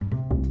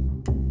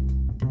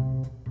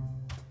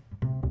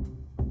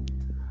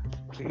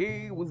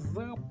Hey, what's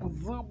up?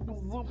 What's up?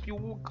 What's up? You're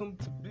welcome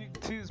to Big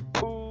T's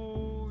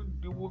Pod.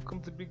 You're welcome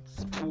to Big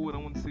T's Pod. I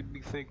want to say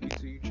big thank you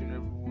to each and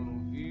every one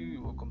of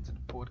you. Welcome to the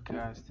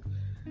podcast.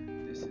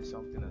 This is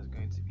something that's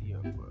going to be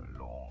here for a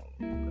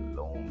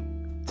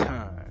long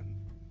time.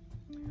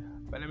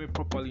 But let me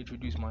properly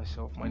introduce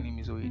myself. My name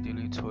is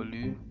Oyedele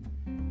Tolu.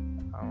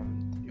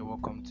 You're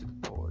welcome to the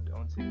pod. I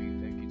want to say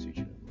big thank you to each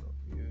and every one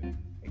of you.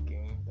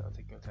 Again, that'll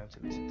take your time to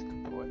listen to the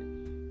pod.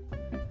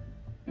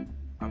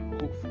 I'm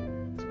hopeful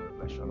it's going to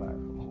bless your life.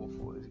 I'm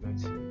hopeful it's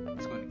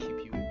going to keep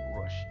you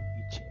rush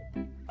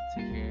itching to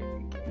hear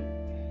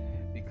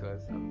again,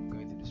 because I'm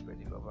going to be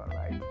spreading love and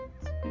light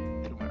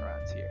through my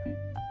rants here.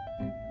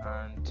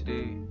 And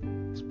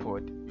today's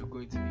pod, you're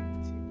going to be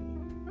meeting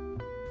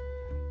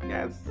me.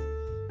 Yes.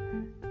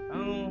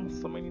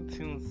 So many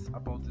things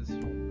about this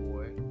young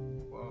boy.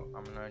 Well,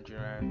 I'm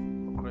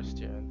Nigerian, I'm a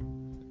Christian,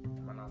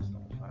 I'm an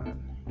Arsenal fan,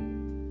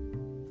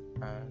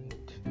 and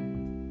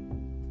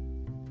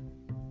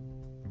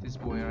this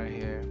boy right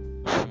here,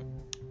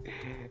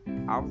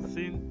 I've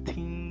seen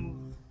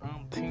things,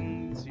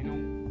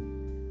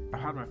 I've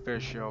had my fair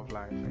share of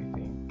life, I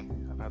think.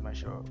 I've had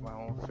my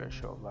own fair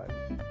share of life.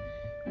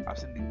 I've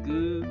seen the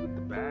good,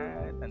 the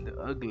bad, and the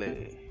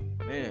ugly.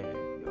 Man,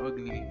 the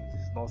ugly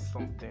is not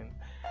something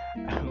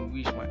I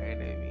wish my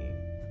enemy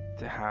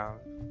to have.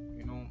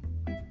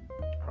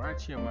 Right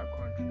here in my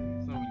country,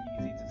 it's not really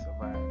easy to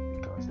survive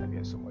because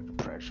there's so much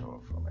pressure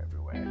from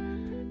everywhere.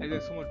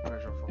 There's so much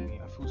pressure from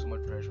me. I feel so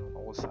much pressure on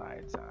all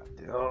sides,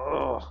 and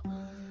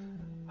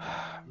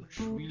I'm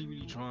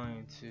really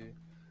trying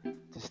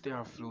to stay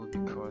afloat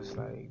because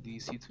the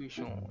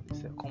situation, the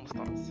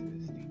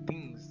circumstances, the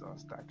things that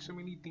stack, so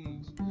many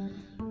things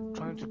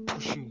trying to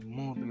push you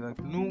more. Be like,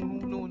 no,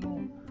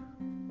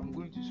 I'm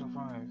going to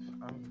survive.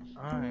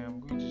 I am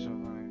going to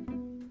survive.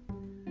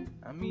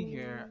 And me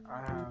here,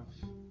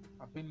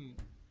 I've been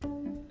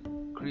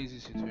in crazy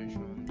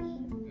situations.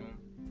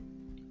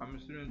 I'm a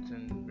student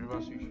in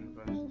Rivers State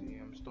University.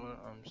 I'm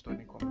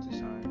studying computer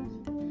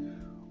science.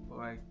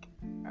 But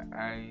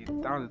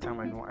that was the time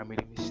I know I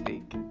made a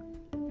mistake.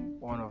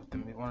 One of the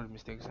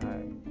mistakes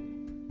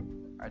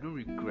I don't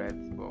regret,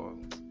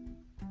 but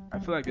I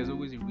feel like there's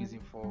always a reason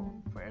for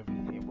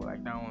everything.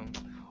 But that one,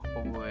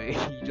 oh boy,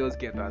 you just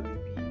get as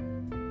it be.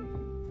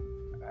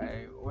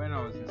 When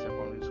I was in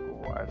secondary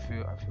school, I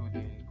feel the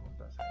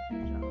computer science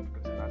major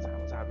because at that time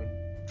I was having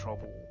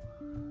trouble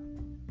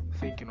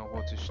thinking of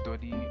what to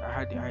study. I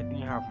had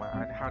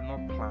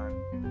not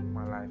planned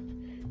my life.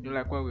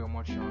 Like when we were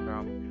much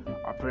younger,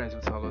 our parents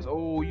would tell us,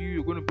 "Oh,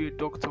 you're going to be a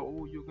doctor.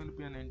 Oh, you're going to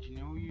be an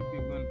engineer. Oh, you're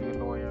going to be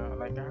a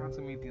lawyer." I had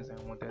so many things I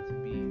wanted to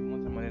be.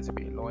 One time I wanted to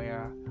be a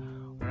lawyer.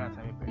 Another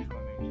time a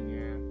petroleum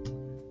engineer.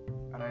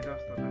 And I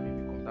just thought that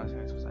maybe computer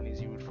science was an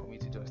easy route for me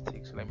to just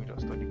take. So let me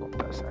just study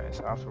computer science.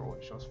 After all,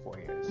 it's just 4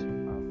 years.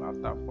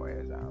 After 4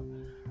 years,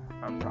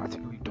 I'm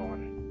practically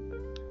done.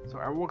 So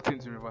I walked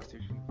into Rivers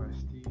State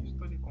University,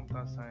 studied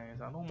computer science,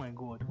 and oh my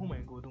god,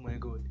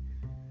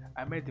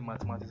 I met the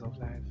mathematics of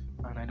life,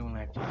 and I don't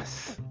like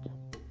maths.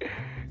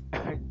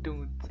 I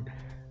don't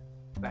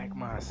like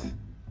maths,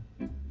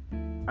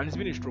 and it's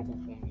been a struggle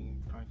for me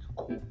trying to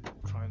cope,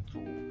 trying to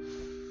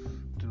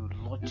do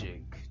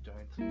logic,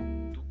 trying to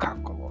do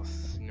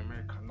calculus,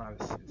 numerical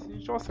analysis.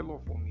 It's just a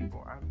lot for me,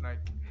 but I'm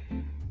like,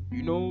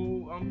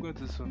 I'm going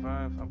to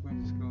survive. I'm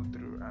going to scale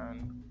through,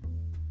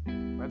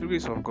 and by the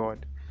grace of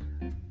God,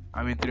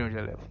 I'm in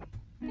 300 level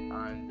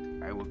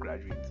and I will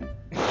graduate.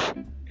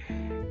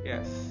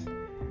 Yes,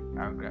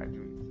 I'll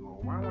graduate. So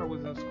while I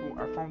was in school,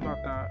 I found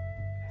out that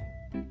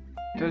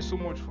there's so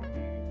much for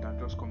me than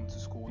just coming to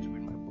school to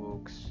read my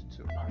books,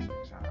 to pass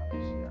exams.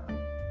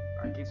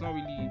 Yeah. It's not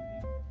really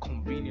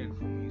convenient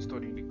for me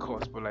studying the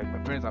course, but my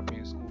parents are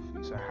paying school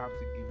fees, so I have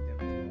to give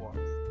them the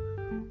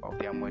worth of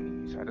their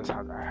money. So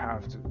I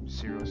have to be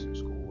serious in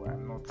school.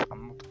 I'm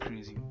not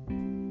crazy.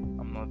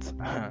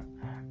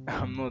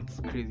 I'm not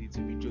crazy to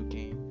be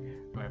joking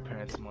with my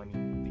parents' money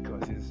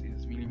because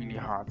it's really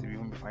hard to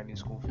even be finding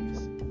school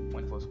fees,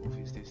 money for school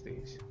fees these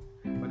days.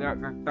 But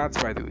that's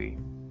by the way.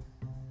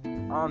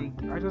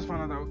 And I just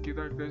found out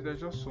that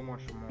there's just so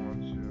much more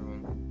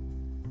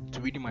to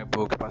reading my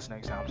book, passing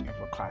exams, going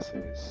for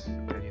classes,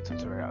 getting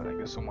tutorials.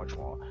 There's so much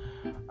more.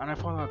 And I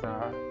found out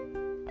that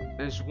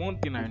there's one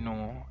thing I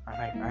know,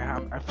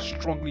 and I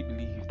strongly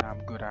believe that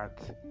I'm good at.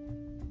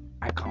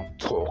 I can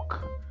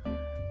talk.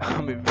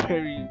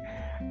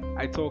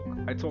 I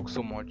talk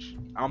so much.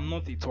 I'm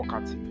not a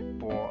talkative,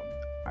 but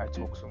I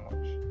talk so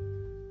much.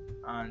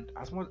 And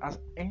as much as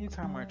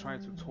anytime I try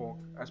to talk,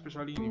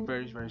 especially in a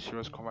very, very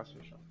serious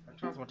conversation, I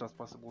try as much as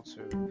possible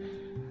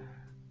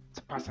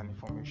to pass an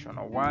information.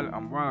 Or while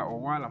I'm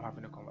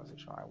having a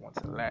conversation, I want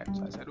to learn.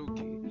 So I said,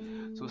 okay.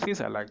 So since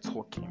I like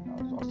talking,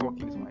 I was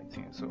talking is my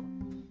thing. So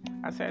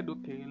I said,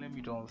 okay, let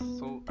me just.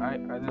 So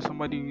there's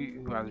somebody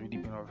who has really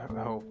been of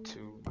help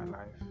to my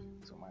life,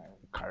 to my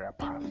career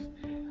path.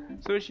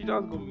 So she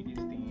just got me this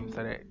thing,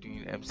 started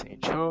doing MC in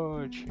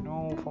church,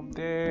 from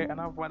there, and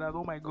I found out,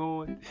 oh my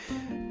god,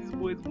 this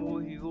boy's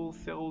more, he's all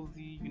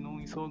salesy,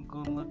 he's all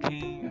good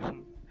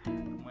looking.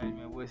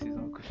 my voice is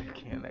not good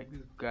again. Like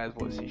this guy's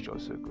voice is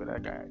just so good.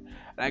 That guy,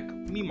 like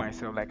me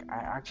myself, like I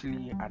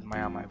actually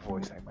admire my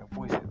voice. Like my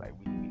voice is like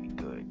really really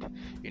good,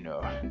 you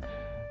know.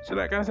 So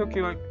like I said,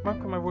 okay, like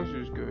my voice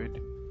is good.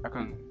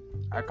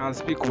 I can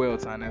speak well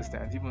to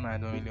understand, even though I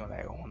don't really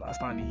like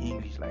understand the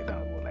English like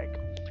that. But like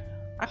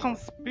I can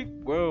speak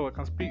well. I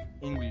can speak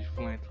English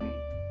fluently,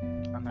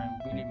 and I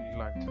really really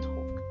like to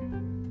talk.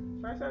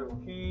 So I said,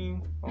 okay.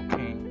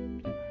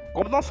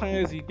 Computer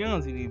science, you get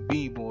in a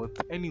B, but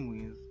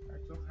anyways, I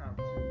just have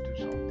to do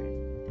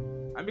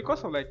something. And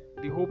because of like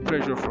the whole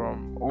pressure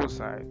from all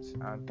sides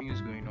and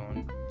things going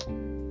on,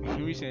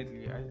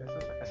 recently I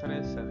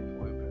started selling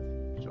for a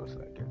bit, just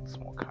like get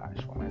small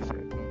cash for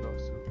myself,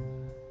 so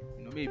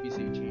maybe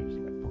say change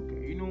like pocket.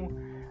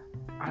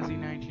 As a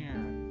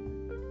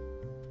Nigerian,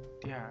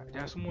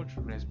 there's so much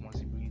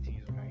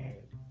responsibilities on my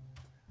head,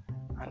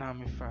 and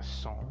I'm a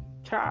first son.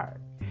 Child,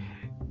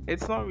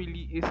 it's not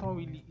really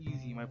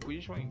easy. My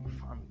position in the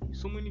family,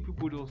 so many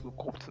people just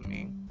look up to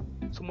me,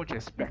 so much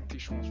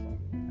expectations from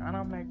me, and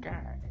I'm like,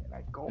 guy,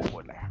 like God,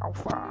 like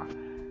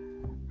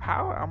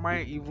how am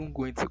I even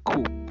going to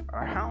cope?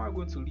 How am I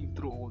going to live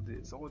through all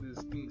these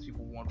things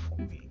people want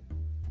from me?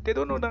 They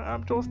don't know that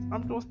I'm just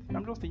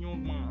a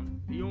young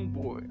man, a young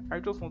boy. I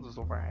just want to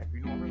survive.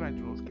 I'm just trying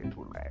to just get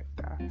through life.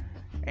 That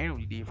end of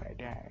the day, if I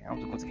die, I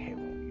want to go to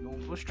heaven.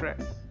 No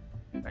stress.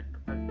 Like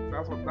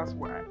that's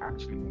what I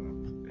actually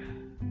want.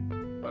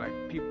 But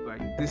like people,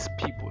 like these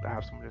people that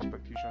have some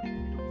expectations, we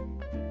don't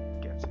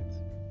get it.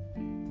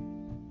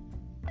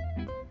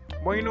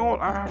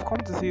 But I have come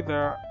to say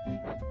that,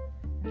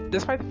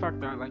 despite the fact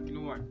that like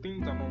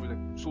things are not really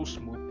so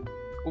smooth.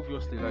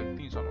 Obviously, like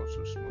things are not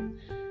so smooth.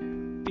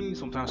 Things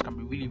sometimes can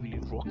be really, really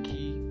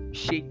rocky,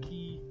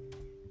 shaky.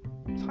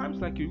 Times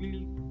like you're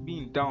really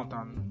being down,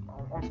 and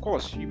of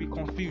course you'll be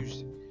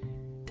confused,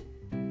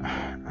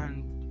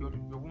 and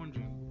you're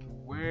wondering,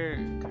 where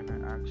can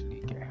I actually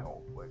get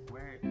help? Like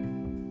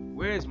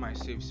where is my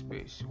safe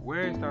space?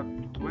 Where's that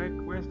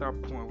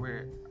point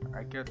where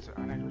I get to,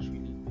 and I just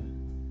really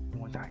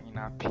want that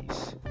inner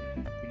peace?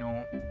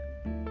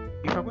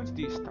 If I'm going to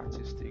do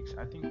statistics,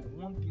 I think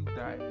one thing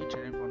that each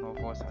and every one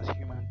of us as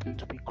human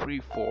beings we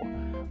crave for,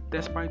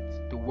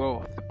 despite the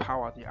wealth, the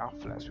power, the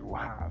affluence we will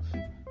have,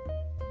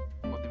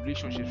 or the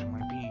relationships we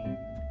might be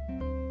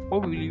in,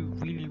 what we really,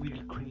 really,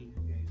 really crave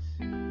is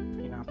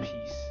inner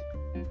peace,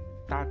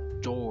 that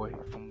joy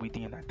from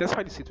within. Like,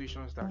 despite the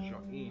situations that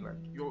you're in,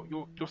 like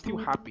you're still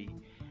happy.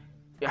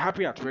 You're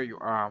happy at where you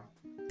are.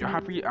 You're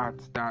happy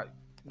at that.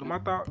 No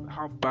matter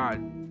how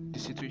bad the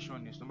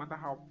situation is, no matter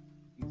how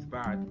it's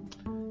bad,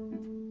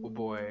 oh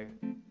boy,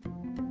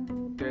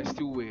 there's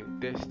still way,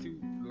 there's still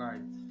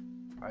light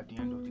at the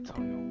end of the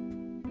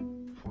tunnel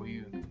for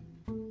you.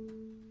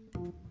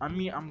 I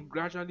mean, I'm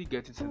gradually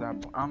getting to that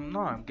point.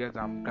 I've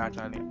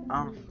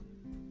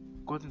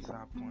gotten to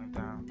that point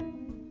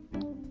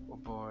that, oh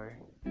boy,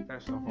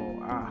 first of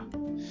all,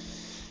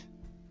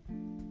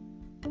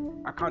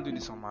 I can't do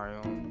this on my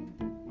own.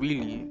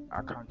 Really,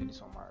 I can't do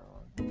this on my own.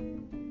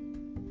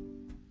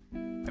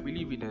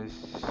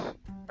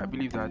 I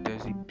believe that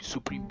there's a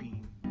supreme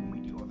being who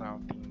made the other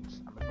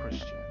things. I'm a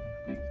Christian.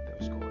 I believe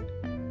there's God.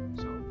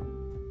 So,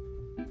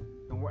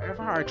 and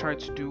whatever I try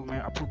to do,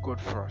 man, I put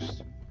God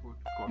first.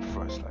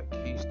 Like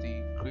He's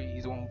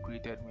the one who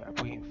created me. I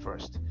put Him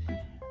first,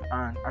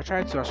 and I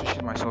try to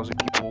associate myself with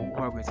people who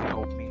are going to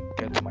help me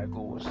get to my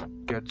goals,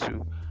 get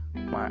to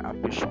my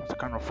ambitions. The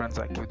kind of friends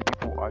I keep, the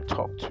people I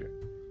talk to.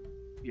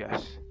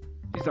 Yes,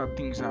 these are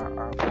things that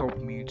have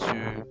helped me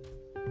to.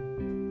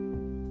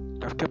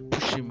 Have kept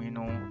pushing me,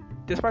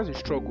 despite the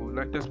struggle,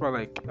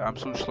 despite I'm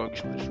so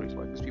sluggish with this race,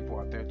 like these people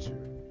are there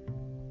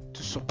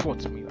to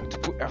support me, like to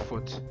put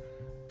effort,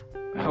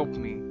 help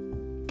me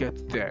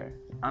get there.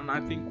 And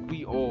I think we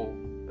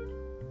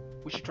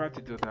should try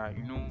to do that.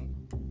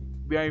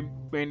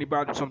 We're in a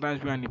bad,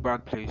 sometimes we're in a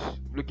bad place,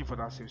 looking for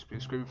that safe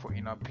space, craving for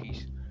inner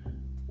peace.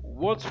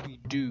 What we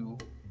do,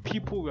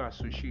 people we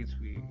associate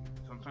with,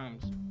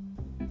 sometimes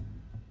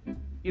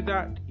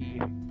either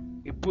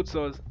it puts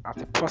us at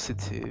a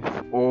positive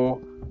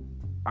or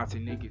at a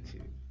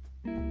negative.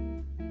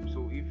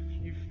 So if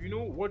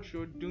what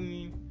you're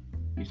doing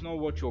is not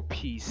what your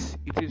peace,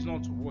 it is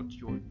not what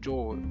your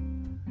joy.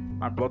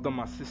 My brother,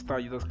 my sister,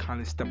 you just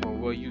can't step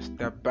away, you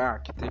step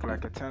back, you take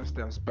like 10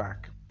 steps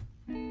back.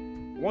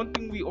 One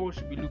thing we all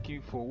should be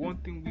looking for, one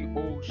thing we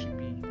all should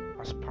be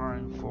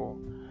aspiring for.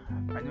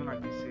 I know,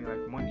 like they say,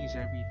 like money is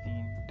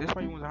everything. That's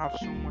why you want to have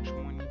so much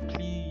money.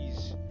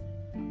 Please,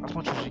 as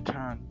much as you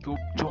can. Your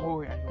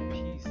joy and your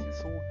peace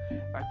is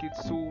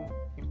it's so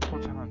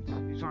important.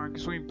 It's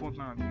so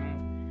important.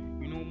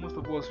 Most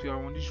of us, we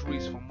are on this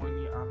race for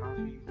money, and as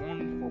we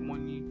run for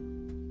money,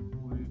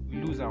 we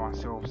lose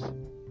ourselves.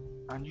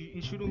 And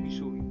it shouldn't be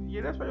so.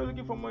 Yeah, that's why you're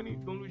looking for money.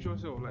 Don't lose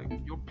yourself. Like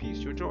your peace,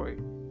 your joy,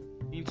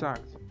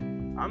 intact.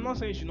 I'm not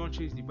saying you should not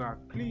chase the bag.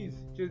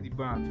 Please chase the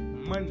bag.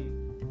 Money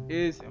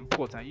is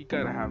important. You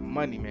gotta have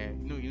money,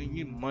 man. You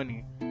need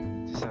money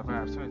to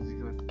survive. So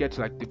to get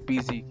to like the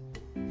basic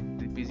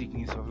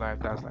needs of life.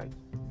 That's like,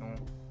 you know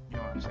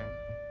what I'm saying.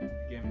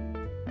 You get me?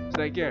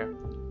 like, yeah,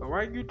 but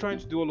why are you trying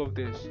to do all of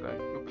this? Like,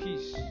 your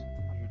peace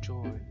and your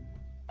joy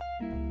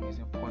is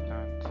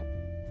important.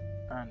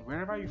 And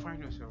wherever you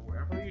find yourself,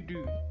 whatever you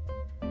do,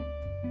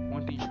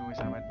 one thing you should always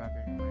have at back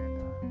of your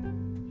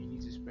mind, you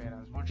need to spread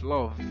as much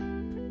love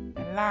and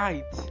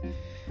light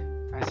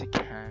as you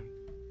can.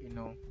 You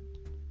know,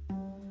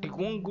 the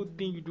one good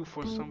thing you do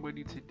for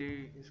somebody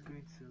today is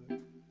going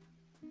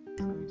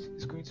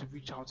to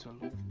reach out to a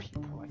lot of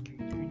people. Like, you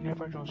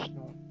never just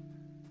know.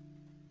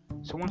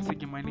 So once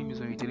again, my name is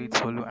Oyedele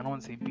Tolu, and I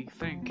want to say a big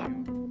thank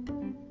you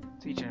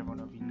to each and every one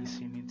of you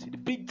listening to the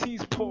Big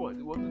T's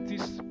Pod. Well,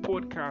 this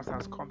podcast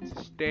has come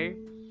to stay.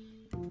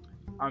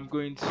 I'm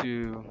going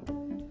to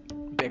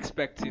be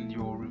expecting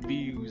your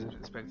reviews,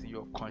 expecting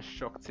your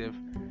constructive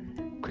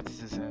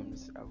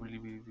criticisms. I really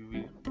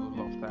would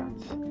love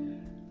that.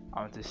 I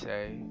want to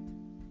say,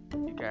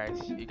 you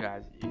guys,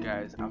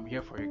 I'm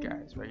here for you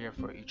guys. We're here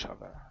for each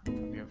other.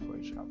 I'm here for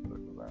each other. We're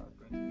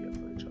going to be here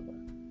for each other.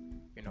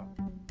 You know,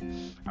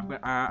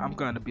 I'm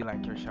gonna be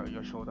like your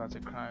shoulder to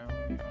cry on.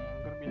 You know,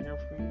 I'm gonna be here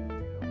for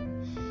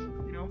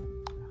you. You know.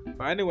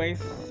 But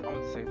anyways, I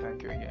want to say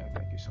thank you again.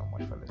 Thank you so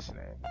much for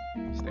listening.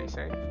 Stay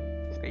safe,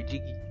 stay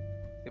jiggy,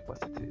 stay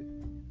positive.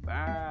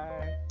 Bye.